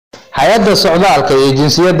hay'adda socdaalka iyo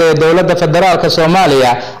jinsiyadda ee dowladda federaalka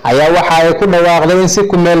Soomaaliya ayaa waxa ay ku dhawaaqday in si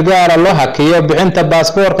ku meel gaar ah loo hakiyo bixinta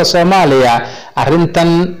baasaboorka Soomaaliya. Arrintan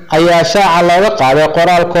ayaa shaaca looga qaaday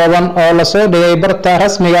qoraal kooban oo la soo dhigay barta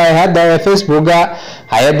rasmiga ah hadda ee Facebook-ga.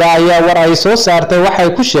 Hay'adda ayaa war ay soo saartay waxay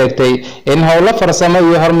ku sheegtay in howlo farsamo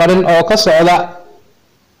iyo horumarin oo ka socda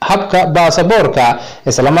habka baasaboorka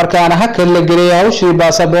isla markaana hakad la geliyay hawshii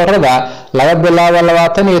baasaboorada laga bilaabo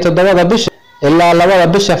 27 bisha ilaa 2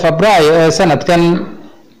 bisha Febraayo ee sanadkan.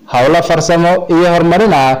 howlo farsamo iyo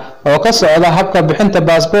horumarin ah oo ka socda habka bixinta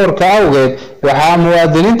baasaboorka awgeed waxaa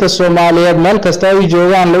muwaadiniinta Soomaaliyeed meel kasta ay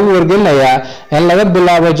joogaan lagu wargelinayaa in laga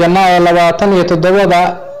bilaabo Janaayo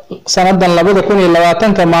 27 sanadan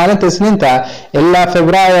 2020 maalinta Isniinta ilaa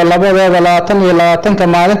Febraayo 2020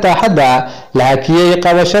 maalinta Axadda la hakiyay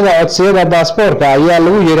qabashada codsiyada baasaboorka ayaa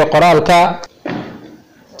lagu yiri qoraalka.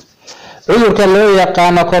 cudurka loo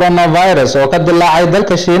yaqaan coronavirus oo ka dilaacay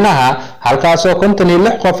dalka Shiinaha halkaas oo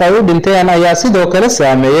 56 qof ay u dhinteen ayaa sidoo kale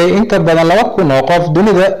saameeyay in ka badan 2,000 oo qof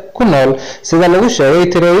dunida ku nool sida lagu sheegay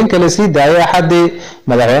tirooyinka la sii daayay Axaddii.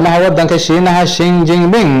 madaxweynaha wadanka Shiinaha Xi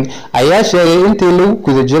Jinping ayaa sheegay intii lagu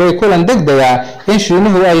guda jiray kulan degdeg ah in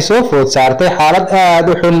Shiinuhu ay soo food saartay xaalad aad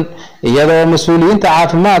u xun iyadoo mas'uuliyiinta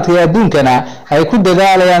caafimaadka ee adduunkana ay ku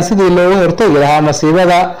dadaalayaan sidii looga hortagi lahaa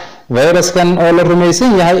masiibada. fayraskan oo la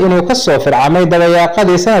rumaysan yahay inuu ka soo fircamay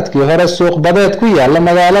dabayaaqadii sanadkii hore suuq badeed ku yaala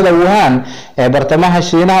magaalada Wuhan ee bartamaha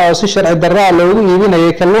Shiinaha oo si sharci darro ah loogu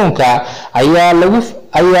iibinayay kalluunka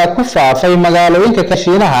ayaa ku faafay magaalooyinka ka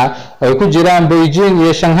Shiinaha oo ku jiraan Beijing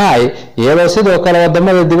iyo Shanghai iyadoo sidoo kale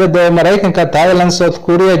wadamada dibadda ee Mareykanka, Thailand, South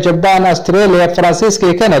Korea, Japan, Australia, Faransiiska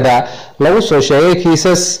iyo Canada lagu soo sheegay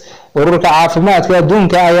kiisas. ururka caafimaadka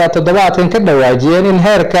adduunka ayaa toddobaadkan ka dhawaajiyeen in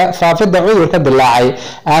heerka faafidda cudurka dilaacay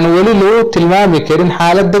aan weli lagu tilmaami karin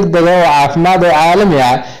xaalad degdeg ah oo caafimaad oo caalami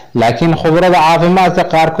ah, laakiin khubarada caafimaadka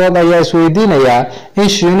qaarkood ayaa isweydiinaya in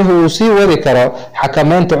Shiinuhu uu sii wadi karo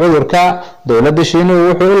xakameynta cudurka. dowladda Shiinuhu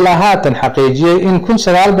wuxuu ilaa haatan xaqiijiyay in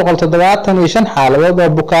 1975 xaaladood oo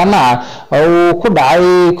bukaanno ah oo uu ku dhacay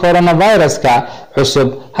coronavirus-ka cusub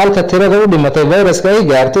halka tirada u dhimatay fayraska ay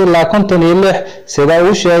gaartay ilaa 56 sida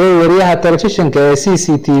uu sheegay wariyaha telefishinka ee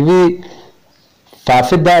CCTV.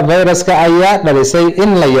 faafidda fayraska ayaa dhalisay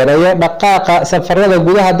in la yareeyo dhaqaaqa safarada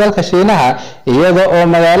gudaha dalka Shiinaha iyada oo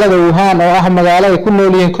magaalada Wuhan oo ah magaalo ay ku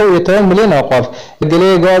nool yihiin 11 milyan oo qof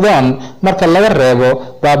geliyay go'doon marka laga reebo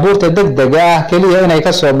baabuurta degdega ah kaliya inay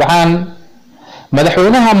ka soo baxaan.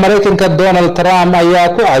 madaxweynaha Mareykanka Donald Trump ayaa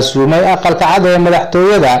ku casuumay aqalka cad ee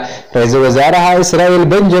madaxtooyada ra'iisul wasaaraha Israel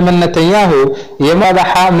Benjamin Netanyahu iyo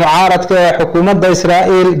madaxa mucaaradka ee xukuumadda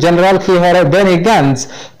Israel generaalkii hore Benny Gantz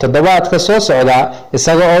toddobaadka soo socda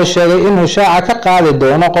isaga oo sheegay inuu shaaca ka qaadi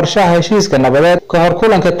doono qorshaha heshiiska nabadeed ka hor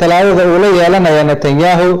kulanka Talaadada uu la yeelanayo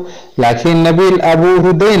Netanyahu. laakiin Nabil Abu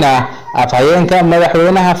Hudayna afhayeenka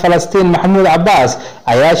madaxweynaha Falastiin Mahmoud Abbas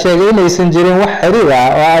ayaa sheegay inaysan jirin wax xiriir ah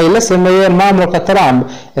oo ay la sameeyeen maamulka Trump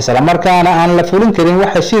isla markaana aan la fulin karin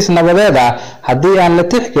wax heshiis nabadeed ah haddii aan la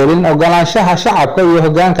tixgelin ogolaanshaha shacabka iyo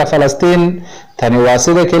hoggaanka Falastiin. tani waa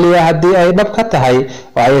sida kaliya haddii ay dhab ka tahay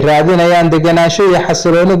oo ay raadinayaan deganaansho iyo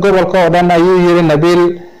xasilooni gobolka oo dhan, ayuu yiri Nabil.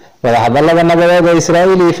 wadahadallada nabadeed ee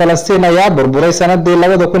Israa'iil iyo Falastiin ayaa burburay sanadii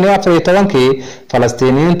 2014.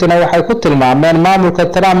 Falastiiniyiintuna waxay ku tilmaameen maamulka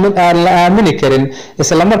Trump mid aan la aamini karin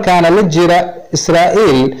isla markaana la jira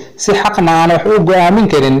Israa'iil si xaqna aan wax u go'aamin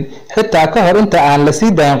karin xitaa ka hor inta aan la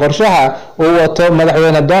sii daayin qorshaha uu wato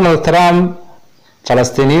madaxweyne Donald Trump.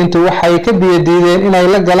 Falastiiniyiintu waxay ka biyadiideen inay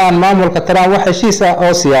la galaan maamulka Trump wax heshiis ah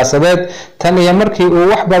oo siyaasadeed tan iyo markii uu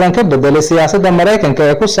wax badan ka bedelay siyaasadda Mareykanka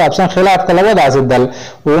ee ku saabsan khilaafka labadaasi dal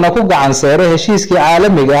uuna ku gacan saaray heshiiskii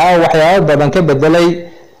caalamiga ah oo waxyaabo badan ka bedelay.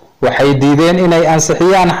 waxay diideen inay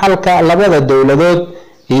ansixiyaan xalka labada dowladood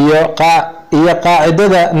iyo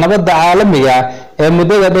qaacidada nabadda caalamiga ee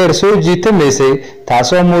muddada dheer soo jiitamaysay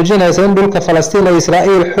taasoo muujinaysa in dhulka Falastiin ay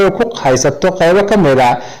Israa'iil xoog ku haysato qaybo ka mid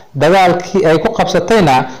ah dagaalkii ay ku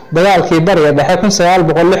qabsatayna dagaalkii bariga dhexe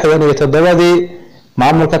 1967.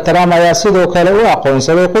 maamulka Trump ayaa sidoo kale u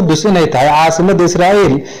aqoonsaday Qudus inay tahay caasimadda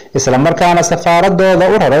Israa'iil isla markaana safaaradooda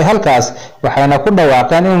u raray halkaas, waxayna ku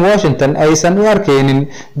dhawaaqeen in Washington aysan u arkeynin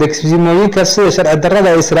degsimooyinka sida sharci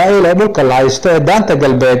darrada Israa'iil ee dhulka la haysto ee daanta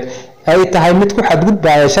galbeed ay tahay mid ku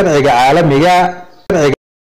xadgudbaya sharciga caalamiga.